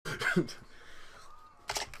Yes,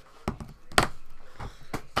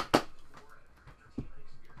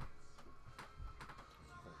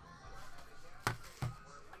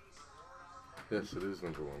 it is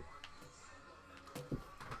number 1.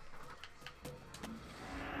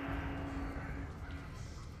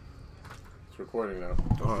 It's recording now.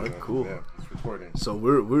 Alright, cool. Yeah, it's recording. So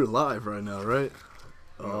we're live right now, right?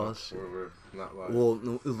 No, we're not live. Well,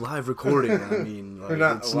 no, live recording. I mean, like,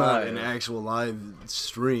 it's not an actual live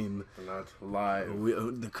stream. We're not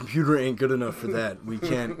live. The computer ain't good enough for that. We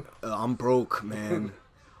can't. I'm broke, man.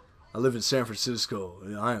 I live in San Francisco.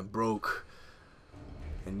 I am broke.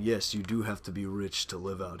 And yes, you do have to be rich to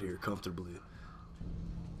live out here comfortably.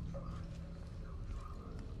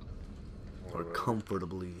 Or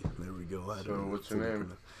comfortably. There we go. So what's your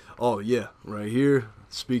name? Oh yeah, right here,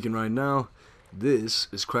 speaking right now. This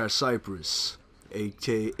is Crash Cypress,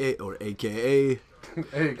 aka or AKA.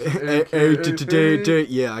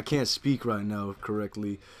 Yeah, I can't speak right now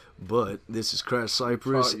correctly, but this is Crash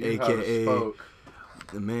Cypress, aka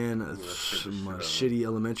the man, my shitty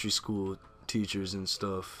elementary school teachers and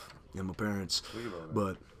stuff, and my parents.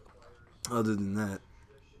 But other than that,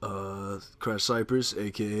 Crash Cypress,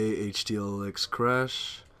 aka HTLX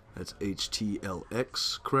Crash. That's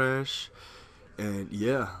HTLX Crash. And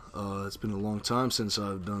yeah, it's been a long time since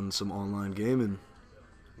I've done some online gaming.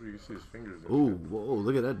 You can see his fingers. Oh, whoa,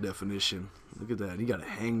 look at that definition. Look at that. He got a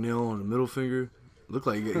hangnail on the middle finger. Look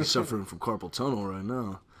like he's suffering from carpal tunnel right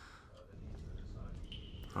now.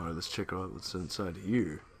 Alright, let's check out what's inside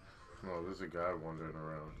here. Oh, there's a guy wandering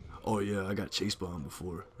around. Oh yeah, I got chased by him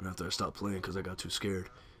before. And after I stopped playing because I got too scared.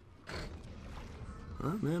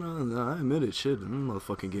 Man, I admit it. Shit, them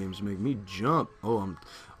motherfucking games make me jump. Oh, I'm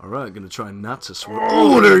alright. Gonna try not to swear.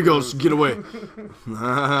 Oh, there he goes. Get away.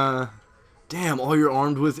 Damn, all you're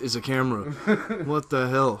armed with is a camera. What the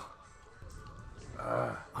hell?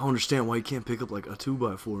 I don't understand why you can't pick up like a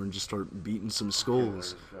 2x4 and just start beating some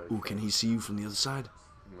skulls. Ooh, can he see you from the other side?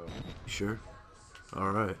 No. You sure?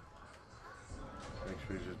 Alright. Make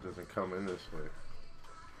sure he just doesn't come in this way.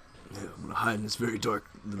 Yeah, I'm gonna hide in this very dark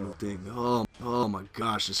little thing. Oh my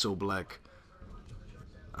gosh, it's so black.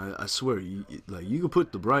 I swear, you can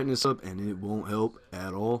put the brightness up and it won't help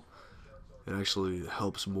at all. It actually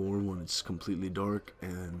helps more when it's completely dark.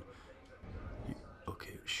 And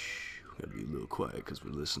okay, shh, we gotta be a little quiet because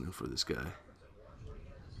we're listening for this guy.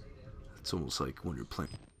 It's almost like when you're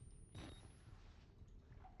playing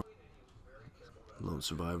Lone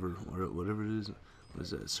Survivor, or whatever it is. What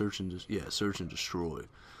is that? Search and destroy.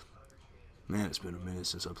 Man, it's been a minute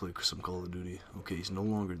since I played some Call of Duty. Okay, he's no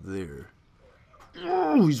longer there.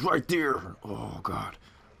 Oh, he's right there. Oh, God.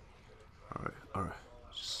 Alright.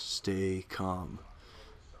 Just stay calm.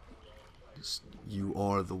 You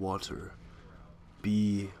are the water.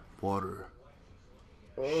 Be water.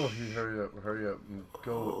 Oh, hurry up.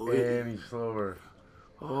 Go any slower.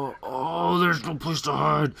 Oh, there's no place to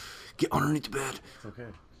hide. Get underneath the bed. It's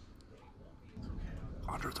okay.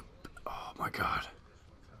 Under the... Oh, my God.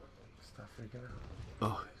 Stop freaking out.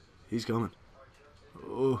 Oh, he's coming.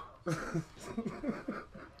 Oh.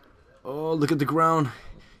 Oh, look at the ground.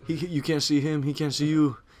 You can't see him. He can't see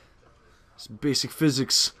you. It's basic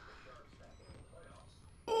physics.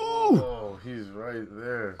 Oh, he's right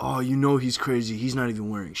there. Oh, you know he's crazy. He's not even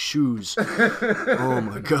wearing shoes. Oh,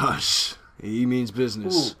 my gosh. He means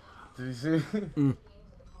business. Ooh. Did he see?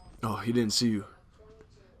 Oh, he didn't see you.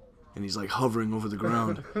 And he's like hovering over the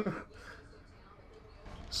ground.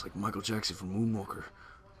 It's like Michael Jackson from Moonwalker.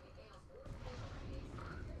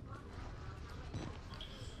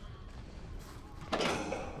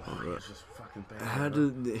 Alright. I had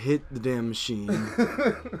to hit the damn machine.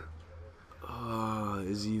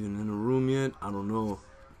 Is he even in the room yet? I don't know.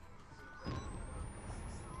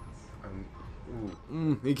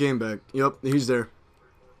 He came back. Yep, he's there.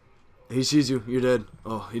 He sees you. You're dead.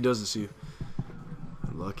 Oh, he doesn't see you.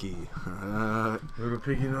 Lucky. Little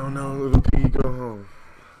piggy, no. Little piggy, go home.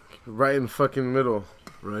 Right in the fucking middle.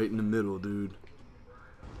 Right in the middle, dude.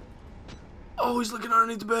 Oh, he's looking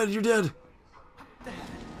underneath the bed. You're dead.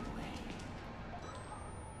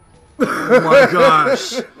 Oh my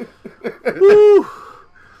gosh. Woo.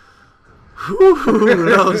 Whew,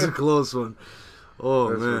 that was a close one. Oh,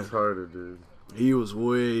 That's man. retarded, dude. He was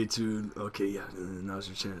way too... Okay, yeah, now's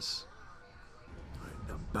your chance. Alright,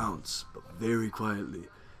 now bounce, but very quietly.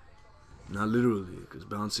 Not literally, because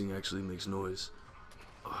bouncing actually makes noise.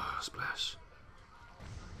 Oh, splash.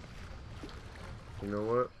 You know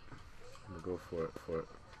what? I'm gonna go for it.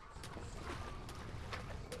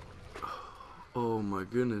 Oh my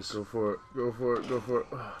goodness. Go for it. Oh,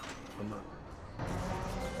 I'm up.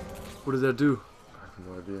 What did that do? I have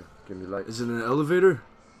no idea. Give me light. Is it an elevator?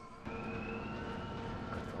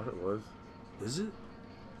 thought it was. Is it?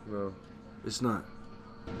 No. It's not.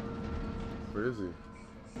 Where is he?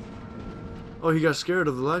 Oh, he got scared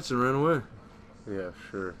of the lights and ran away. Yeah,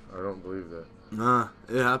 sure. I don't believe that. Nah,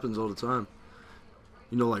 it happens all the time.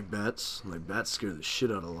 You know, like bats. Like bats scare the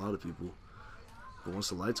shit out of a lot of people. But once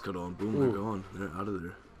the lights cut on, boom, they're gone. They're out of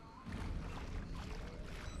there.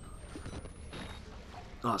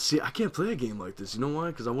 Oh, see, I can't play a game like this. You know why?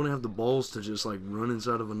 Because I wouldn't have the balls to just, like, run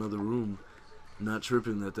inside of another room. Not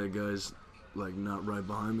tripping that guy's, like, not right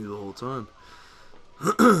behind me the whole time.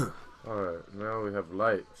 Alright, now we have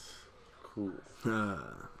lights. Cool.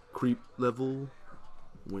 Creep level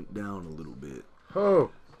went down a little bit.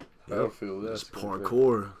 Oh! Yep. I don't feel that. It's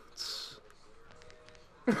parkour.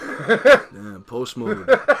 Damn, post mode.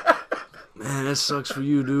 Man, that sucks for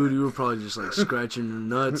you, dude. You were probably just like scratching your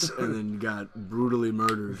nuts and then got brutally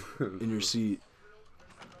murdered in your seat.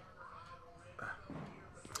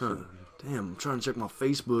 Huh. Damn, I'm trying to check my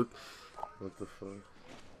Facebook. What the fuck?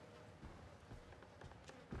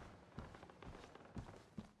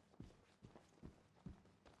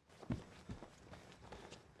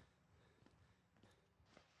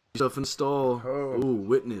 Stuff install. Oh. Ooh,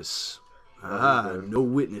 witness. Ah, no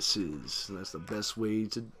witnesses. That's the best way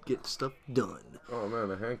to get stuff done. Oh man,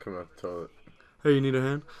 a hand coming out the toilet. Hey, you need a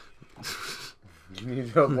hand? You need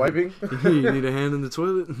help wiping? You need a hand in the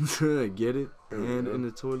toilet? Get it? Hand in the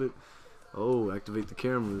toilet. Oh, activate the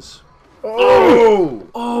cameras. Oh!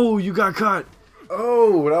 Oh, you got caught.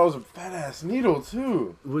 Oh, that was a fat ass needle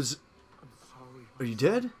too. Was... I'm sorry. Are you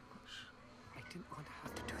dead? I didn't want to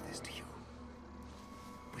have to do this to you.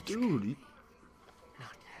 But Dude.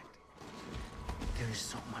 not yet. There is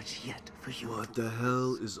so much yet for you. What the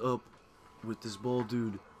hell is up with this bald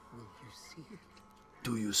dude? Will you see it?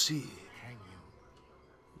 Do you see? Can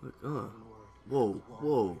you? Look, whoa,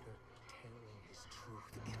 whoa. Telling his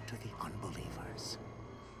truth into the unbelievers.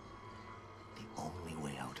 The only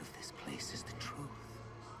way out of this place is the truth.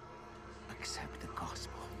 Accept the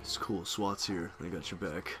gospel. It's cool. SWAT's here. They got your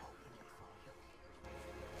back.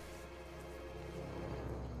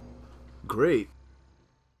 Great.